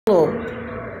লোক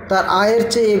তার আয়ের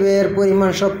চেয়ে ব্যয়ের পরিমাণ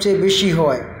সবচেয়ে বেশি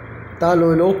হয়, তাহলে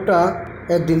ওই লোকটা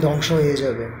একদিন ধ্বংস হয়ে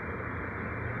যাবে।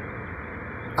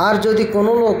 আর যদি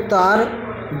কোনো লোক তার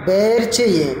ব্যয়ের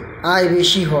চেয়ে আয়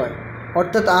বেশি হয়,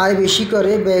 অর্থাৎ আয় বেশি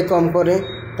করে ব্যয় কম করে,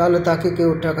 তাহলে তাকে কেউ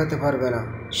ঠকাতে পারবে না।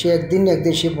 সে একদিন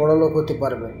সে বড় লোক হতে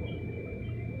পারবে।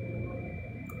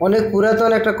 অনেক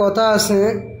পুরাতন একটা কথা আছে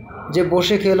যে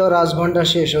বসে খেলেও রাজভাণ্ডার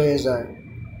শেষ হয়ে যায়।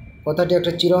 কথাটি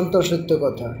একটা চিরন্তন সত্য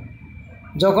কথা।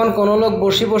 যখন কোনো লোক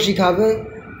বসে বসে খাবে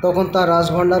তখন তার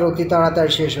রাজভাণ্ডার অতি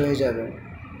তাড়াতাড়ি শেষ হয়ে যাবে।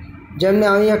 যেমনি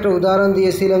আমি একটা উদাহরণ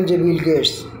দিয়েছিলাম যে বিল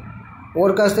গেটস,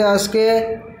 ওর কাছে আজকে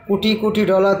কোটি কোটি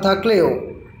ডলার থাকলেও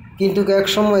কিন্তু এক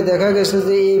সময় দেখা গেছে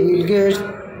যে এই বিল গেটস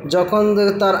যখন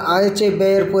তার আয়ের চেয়ে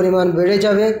ব্যয়ের পরিমাণ বেড়ে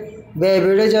যাবে, ব্যয়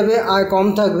বেড়ে যাবে, আয় কম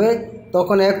থাকবে,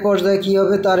 তখন এক পর্যায়ে কী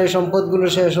হবে, তার এই সম্পদগুলো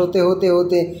শেষ হতে হতে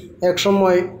হতে এক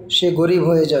সময় সে গরিব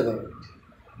হয়ে যাবে।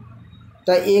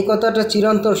 তাই এই কথাটা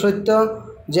চিরন্তন সত্য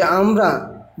যে আমরা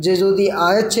যদি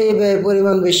আয়ের চেয়ে ব্যয়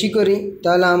পরিমাণ বেশি করি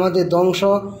তাহলে আমাদের ধ্বংস,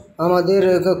 আমাদের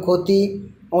ক্ষতি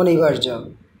অনিবার্য।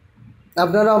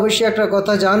 আপনারা অবশ্যই একটা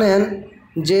কথা জানেন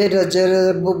যে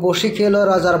বসে খেলেও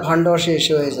রাজার ভাণ্ডার শেষ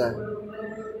হয়ে যায়।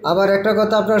 আবার একটা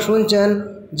কথা আপনারা শুনছেন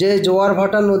যে জোয়ার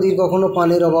ভাটা নদীর কখনো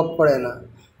পানির অভাব পড়ে না।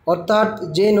 অর্থাৎ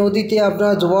যে নদীতে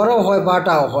আপনার জোয়ারও হয়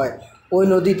ভাটাও হয়, ওই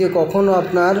নদীতে কখনো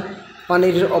আপনার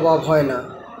পানির অভাব হয় না।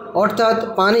 অর্থাৎ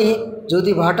পানি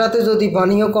যদি ভাটাতে যদি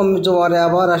পানিও কম জোয়ারে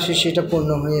আবার আসে সেটা পূর্ণ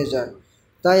হয়ে যায়।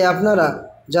 তাই আপনারা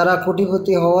যারা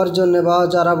কোটিপতি হওয়ার জন্য বা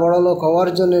যারা বড়লোক হওয়ার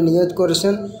জন্য নিয়ত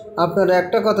করেছেন, আপনারা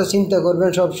একটা কথা চিন্তা করবেন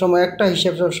সবসময়, একটা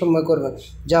হিসাব সবসময় করবেন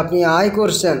যে আপনি আয়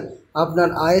করছেন, আপনার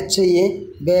আয়ের চেয়ে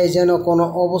ব্যয় যেন কোনো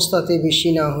অবস্থাতে বেশি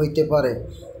না হইতে পারে।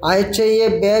 আয়ের চেয়ে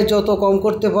ব্যয় যত কম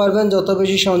করতে পারবেন, যত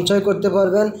বেশি সঞ্চয় করতে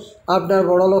পারবেন, আপনার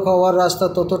বড়লোক হওয়ার রাস্তা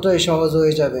ততটাই সহজ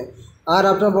হয়ে যাবে। আর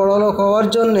আপনার বড়লোক হওয়ার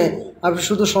জন্যে আপনি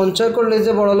শুধু সঞ্চয় করলে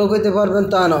যে বড়লোক হতে পারবেন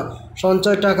তা নয়।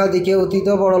 সঞ্চয় টাকা দিকে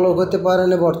অতীতেও বড়লোক হতে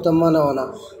পারেন, বর্তমানেও না।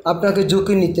 আপনাকে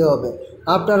ঝুঁকি নিতে হবে।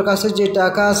 আপনার কাছে যে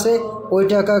টাকা আছে ওই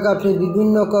টাকাকে আপনি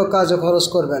বিভিন্ন কাজে খরচ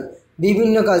করবেন,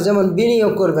 বিভিন্ন কাজ, যেমন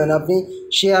বিনিয়োগ করবেন। আপনি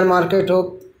শেয়ার মার্কেট হোক,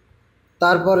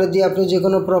 তারপরে দিয়ে আপনি যে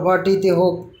কোনো প্রপার্টিতে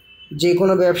হোক, যে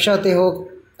কোনো ব্যবসাতে হোক,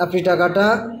 আপনি টাকাটা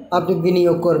আপনি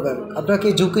বিনিয়োগ করবেন। আপনাকে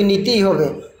ঝুঁকি নিতেই হবে।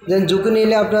 যেন ঝুঁকি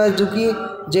নিলে আপনার ঝুঁকি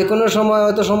যে কোনো সময়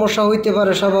হয়তো সমস্যা হইতে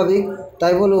পারে, স্বাভাবিক।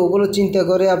 তাই বলে ওগুলো চিন্তা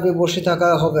করে আপনি বসে থাকা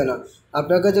হবে না।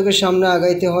 আপনাকে যদি সামনে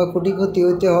আগাইতে হয়, কোটিপতি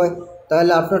হইতে হয়,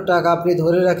 তাহলে আপনার টাকা আপনি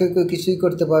ধরে রাখে কিছুই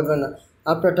করতে পারবেন না।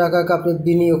 আপনার টাকাকে আপনি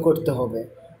বিনিয়োগ করতে হবে,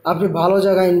 আপনি ভালো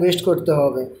জায়গায় ইনভেস্ট করতে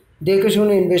হবে, দেখে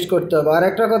শুনে ইনভেস্ট করতে হবে। আর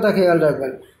একটা কথা খেয়াল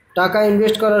রাখবেন, টাকা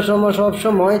ইনভেস্ট করার সময় সব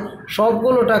সময়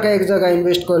সবগুলো টাকা এক জায়গায়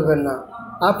ইনভেস্ট করবেন না।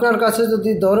 আপনার কাছে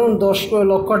যদি ধরুন 10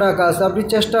 লক্ষ টাকা আছে, আপনি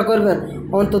চেষ্টা করবেন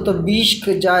অন্তত 20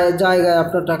 জায়গায়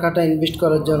আপনার টাকাটা ইনভেস্ট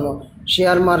করার জন্য।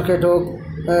 শেয়ার মার্কেট হোক,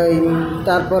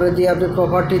 তারপরে দিয়ে আপনি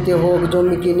প্রপার্টিতে হোক,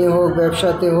 জমি কিনে হোক,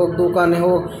 ব্যবসাতে হোক, দোকানে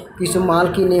হোক, কিছু মাল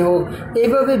কিনে হোক,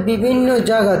 এইভাবে বিভিন্ন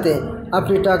জায়গাতে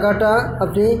আপনি টাকাটা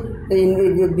আপনি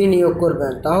বিনিয়োগ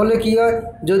করবেন। তাহলে কি হয়,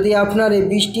 যদি আপনার এই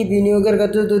 20টি বিনিয়োগের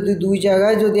ক্ষেত্রে যদি 2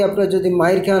 জায়গায় যদি আপনার যদি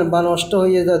মাইর খান বা নষ্ট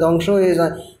হয়ে যায়, ধ্বংস হয়ে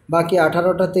যায়, বাকি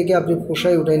 18টা থেকে আপনি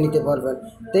পোষায় উঠে নিতে পারবেন।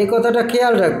 তো এই কথাটা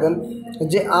খেয়াল রাখবেন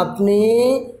যে আপনি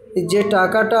যে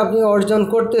টাকাটা আপনি অর্জন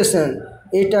করতেছেন,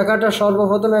 এই টাকাটা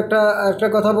সর্বপ্রথম একটা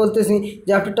কথা বলতেছি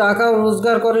যে আপনি টাকা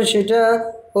রোজগার করেন, সেটা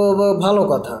ভালো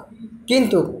কথা,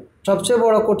 কিন্তু সবচেয়ে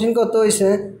বড় কঠিন কথা হয়েছে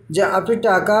যে আপনি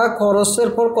টাকা খরচের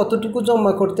পর কতটুকু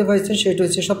জমা করতে পারছেন, সেটা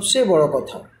হচ্ছে সবচেয়ে বড়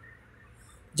কথা।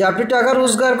 যে আপনি টাকা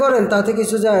রোজগার করেন তাতে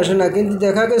কিছু যায় আসে না, কিন্তু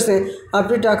দেখা গেছে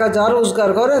আপনি টাকা যা রোজগার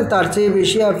করেন তার চেয়ে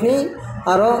বেশি আপনি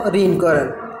আরও ঋণ করেন,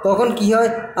 তখন কি হয়,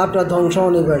 আপনার ধ্বংস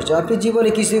অনিবার্য। আপনি জীবনে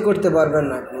কিছুই করতে পারবেন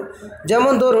না। আপনি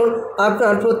যেমন ধরুন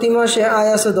আপনার প্রতি মাসে আয়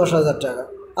আছে 10,000 টাকা,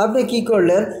 আপনি কি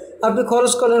করলেন, আপনি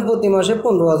খরচ করলেন প্রতি মাসে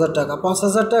 15,000 টাকা,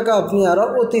 5,000 টাকা আপনি আরও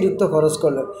অতিরিক্ত খরচ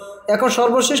করলেন। এখন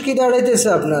সর্বশেষ কী দাঁড়াইতেছে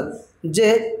আপনার, যে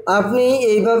আপনি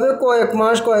এইভাবে কয়েক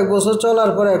মাস কয়েক বছর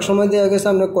চলার পর এক সময় দেখা গেছে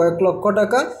আপনি কয়েক লক্ষ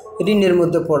টাকা ঋণের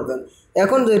মধ্যে পড়বেন।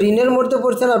 এখন যে ঋণের মধ্যে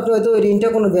পড়ছেন, আপনি হয়তো ওই ঋণটা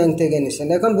কোনো ব্যাংক থেকে নিচ্ছেন।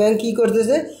 এখন ব্যাংক কী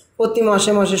করতেছে, প্রতি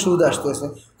মাসে মাসে সুদ আসতেছে,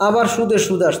 আবার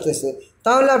সুদ আসতেছে।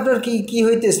 তাহলে আপনার কি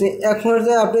হইতেছে, এক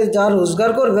পর্যায়ে আপনি যা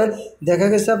রোজগার করবেন, দেখা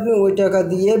গেছে আপনি ওই টাকা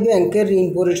দিয়ে ব্যাংকের ঋণ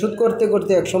পরিশোধ করতে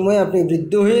করতে এক সময় আপনি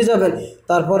বৃদ্ধ হয়ে যাবেন,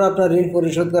 তারপর আপনার ঋণ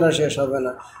পরিশোধ করা শেষ হবে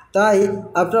না। তাই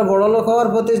আপনার বড়লোক হওয়ার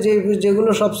পথে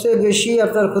যেগুলো সবচেয়ে বেশি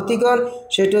আপনার ক্ষতিকর,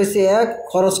 সেটা হচ্ছে 1,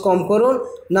 খরচ কম করুন,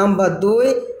 নাম্বার 2,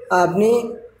 আপনি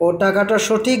ও টাকাটা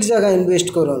সঠিক জায়গায় ইনভেস্ট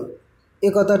করুন। এ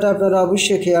কথাটা আপনারা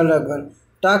অবশ্যই খেয়াল রাখবেন।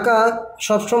 টাকা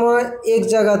সবসময় এক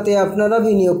জায়গাতে আপনারা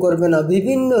বিনিয়োগ করবেন না,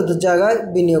 বিভিন্ন জায়গায়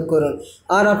বিনিয়োগ করুন।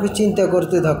 আর আপনি চিন্তা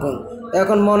করতে থাকুন।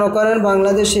 এখন মনে করেন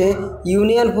বাংলাদেশে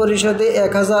ইউনিয়ন পরিষদে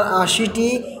 1080টি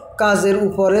কাজের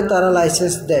উপরে তারা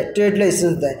লাইসেন্স দেয়, ট্রেড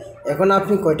লাইসেন্স দেয়। এখন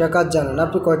আপনি কয়টা কাজ জানেন,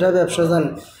 আপনি কয়টা ব্যবসা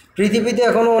জানেন? পৃথিবীতে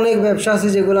এখনও অনেক ব্যবসা আছে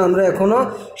যেগুলো আমরা এখনও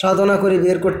সাধনা করে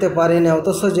বের করতে পারি না,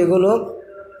 অথচ যেগুলো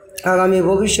আগামী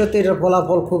ভবিষ্যতে এটার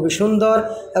ফলাফল খুবই সুন্দর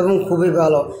এবং খুবই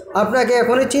ভালো। আপনাকে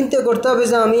এখনই চিন্তা করতে হবে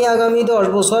যে আমি আগামী 10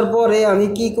 বছর পরে আমি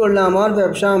কি করলে আমার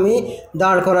ব্যবসা আমি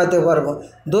দাঁড় করাতে পারবো।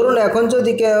 ধরুন এখন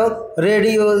যদি কেউ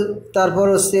রেডিও, তারপর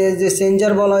হচ্ছে যে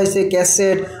সেঞ্জার বলা হয়েছে,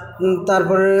 ক্যাসেট,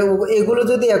 তারপরে এগুলো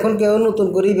যদি এখন কেউ নতুন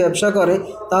করেই ব্যবসা করে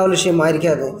তাহলে সে মাইর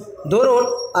খাবে। ধরুন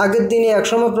আগের দিনে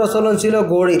একসময় প্রচলন ছিল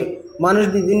ঘড়ির, মানুষ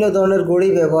বিভিন্ন ধরনের ঘড়ি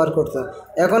ব্যবহার করত।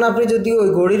 এখন আপনি যদি ওই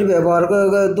ঘড়ির ব্যবহার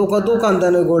দোকান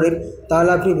দেন ওই ঘড়ির,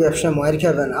 তাহলে আপনি ব্যবসা মাইর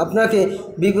খাবেন। আপনাকে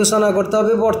বিবেচনা করতে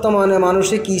হবে বর্তমানে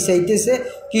মানুষে কী চাইতেছে,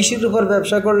 কৃষির উপর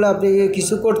ব্যবসা করলে আপনি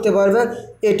কিছু করতে পারবেন।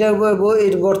 এটা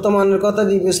এর বর্তমানের কথা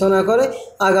বিবেচনা করে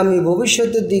আগামী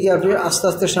ভবিষ্যতের দিকে আপনি আস্তে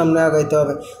আস্তে সামনে আগাইতে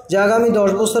হবে যে আগামী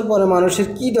 10 বছর পরে মানুষের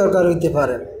কী দরকার হইতে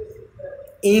পারে।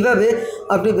 এইভাবে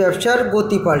আপনি ব্যবসার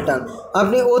গতি পাল্টান।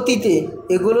 আপনি অতীতে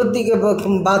এগুলোর দিকে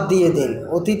বাদ দিয়ে দিন।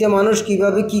 অতীতে মানুষ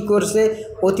কিভাবে কি করছে,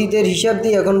 অতীতের হিসাব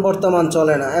দিয়ে এখন বর্তমান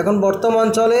চলে না, এখন বর্তমান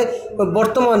চলে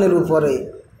বর্তমানের উপরেই।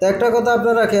 তো একটা কথা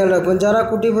আপনারা খেয়াল রাখবেন, যারা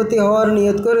কোটিপতি হওয়ার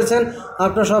নিয়ত করেছেন,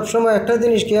 আপনারা সবসময় একটা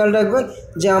জিনিস খেয়াল রাখবেন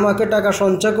যে আমাকে টাকা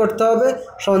সঞ্চয় করতে হবে,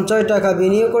 সঞ্চয় টাকা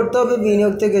বিনিয়োগ করতে হবে,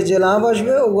 বিনিয়োগ থেকে যে লাভ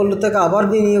আসবে ওগুলো থেকে আবার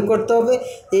বিনিয়োগ করতে হবে।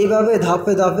 এইভাবে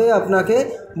ধাপে ধাপে আপনাকে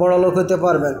বড়লোক হতে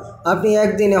পারবেন। আপনি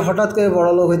একদিনে হঠাৎ করে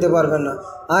বড়লোক হতে পারবেন না,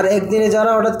 আর একদিনে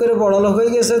যারা হঠাৎ করে বড়লোক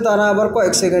হয়ে গেছে তারা আবার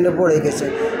কয়েক সেকেন্ডে পড়ে গেছে।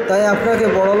 তাই আপনাকে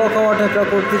বড়লোক হওয়াটা একটা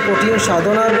কঠিন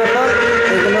সাধনার ব্যাপার।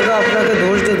 এগুলোকে আপনাকে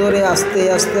ধৈর্য ধরে আস্তে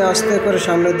আস্তে আস্তে করে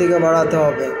সামনের দিকে বাড়াতে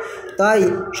হবে। তাই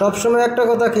সবসময় একটা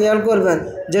কথা খেয়াল করবেন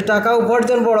যে টাকা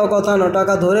উপার্জন বড় কথা না,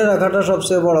 টাকা ধরে রাখাটা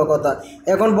সবচেয়ে বড় কথা।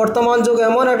 এখন বর্তমান যুগ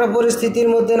এমন একটা পরিস্থিতির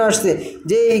মধ্যে আসছে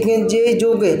যে এই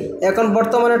যুগে এখন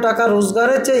বর্তমানে টাকা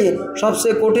রোজগারের চেয়ে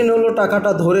সবচেয়ে কঠিন হলো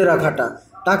টাকাটা ধরে রাখাটা।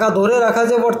 টাকা ধরে রাখা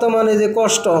যে বর্তমানে যে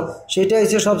কষ্ট, সেটা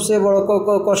হচ্ছে সবচেয়ে বড়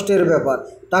কষ্টের ব্যাপার।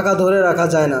 টাকা ধরে রাখা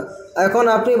যায় না। এখন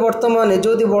আপনি বর্তমানে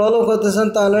যদি বড়লোক হতে চান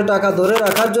তাহলে টাকা ধরে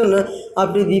রাখার জন্য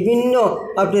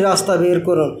আপনি রাস্তা বের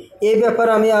করুন। এই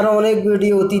ব্যাপারে আমি আরও অনেক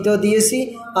ভিডিও অতীতেও দিয়েছি,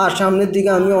 আর সামনের দিকে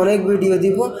আমি অনেক ভিডিও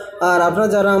দিব। আর আপনারা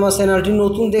যারা আমার চ্যানেলটি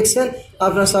নতুন দেখছেন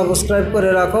আপনারা সাবস্ক্রাইব করে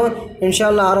রাখুন।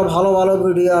 ইনশাআল্লাহ আরও ভালো ভালো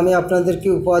ভিডিও আমি আপনাদেরকে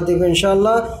উপহার দেব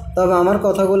ইনশাআল্লাহ। তবে আমার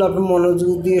কথাগুলো আপনি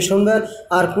মনোযোগ দিয়ে শুনবেন।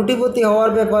 আর কোটিপতি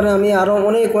হওয়ার ব্যাপারে আমি আরও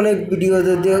অনেক ভিডিও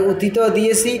অতীতেও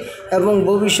দিয়েছি এবং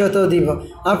ভবিষ্যতেও দিব।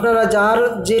 আপনারা যার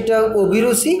যেটা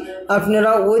অভিরুচি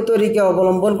আপনারা ওই তরিকা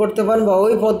অবলম্বন করতে পারেন বা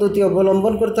ওই পদ্ধতি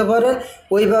অবলম্বন করতে পারেন,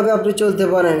 ওইভাবে আপনি চলতে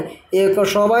পারেন।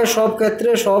 সবাই সব ক্ষেত্রে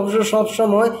সব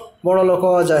সময় বড়লোক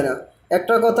হওয়া যায় না।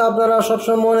 একটা কথা আপনারা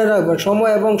সবসময় মনে রাখবেন,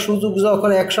 সময় এবং সুযোগ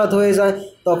যখন একসাথে হয়ে যায়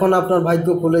তখন আপনার ভাগ্য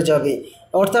খুলে যাবে।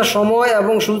 অর্থাৎ সময়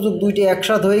এবং সুযোগ দুইটি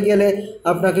একসাথে হয়ে গেলে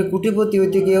আপনাকে কোটিপতি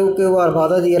হইতে কেউ আর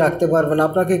বাধা দিয়ে রাখতে পারবে না,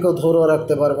 আপনাকে কেউ ধরেও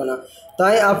রাখতে পারবে না।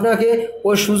 তাই আপনাকে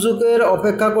ওই সুযোগের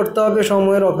অপেক্ষা করতে হবে,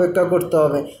 সময়ের অপেক্ষা করতে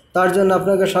হবে। তার জন্য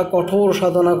আপনাকে কঠোর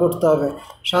সাধনা করতে হবে।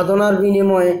 সাধনার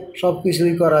বিনিময়ে সব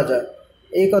কিছুই করা যায়।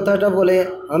 এই কথাটা বলে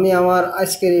আমি আমার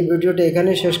আজকের এই ভিডিওটা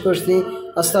এখানে শেষ করছি।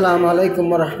 আসসালামু আলাইকুম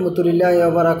ওয়া রাহমাতুল্লাহি ওয়া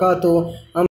বারাকাতুহু।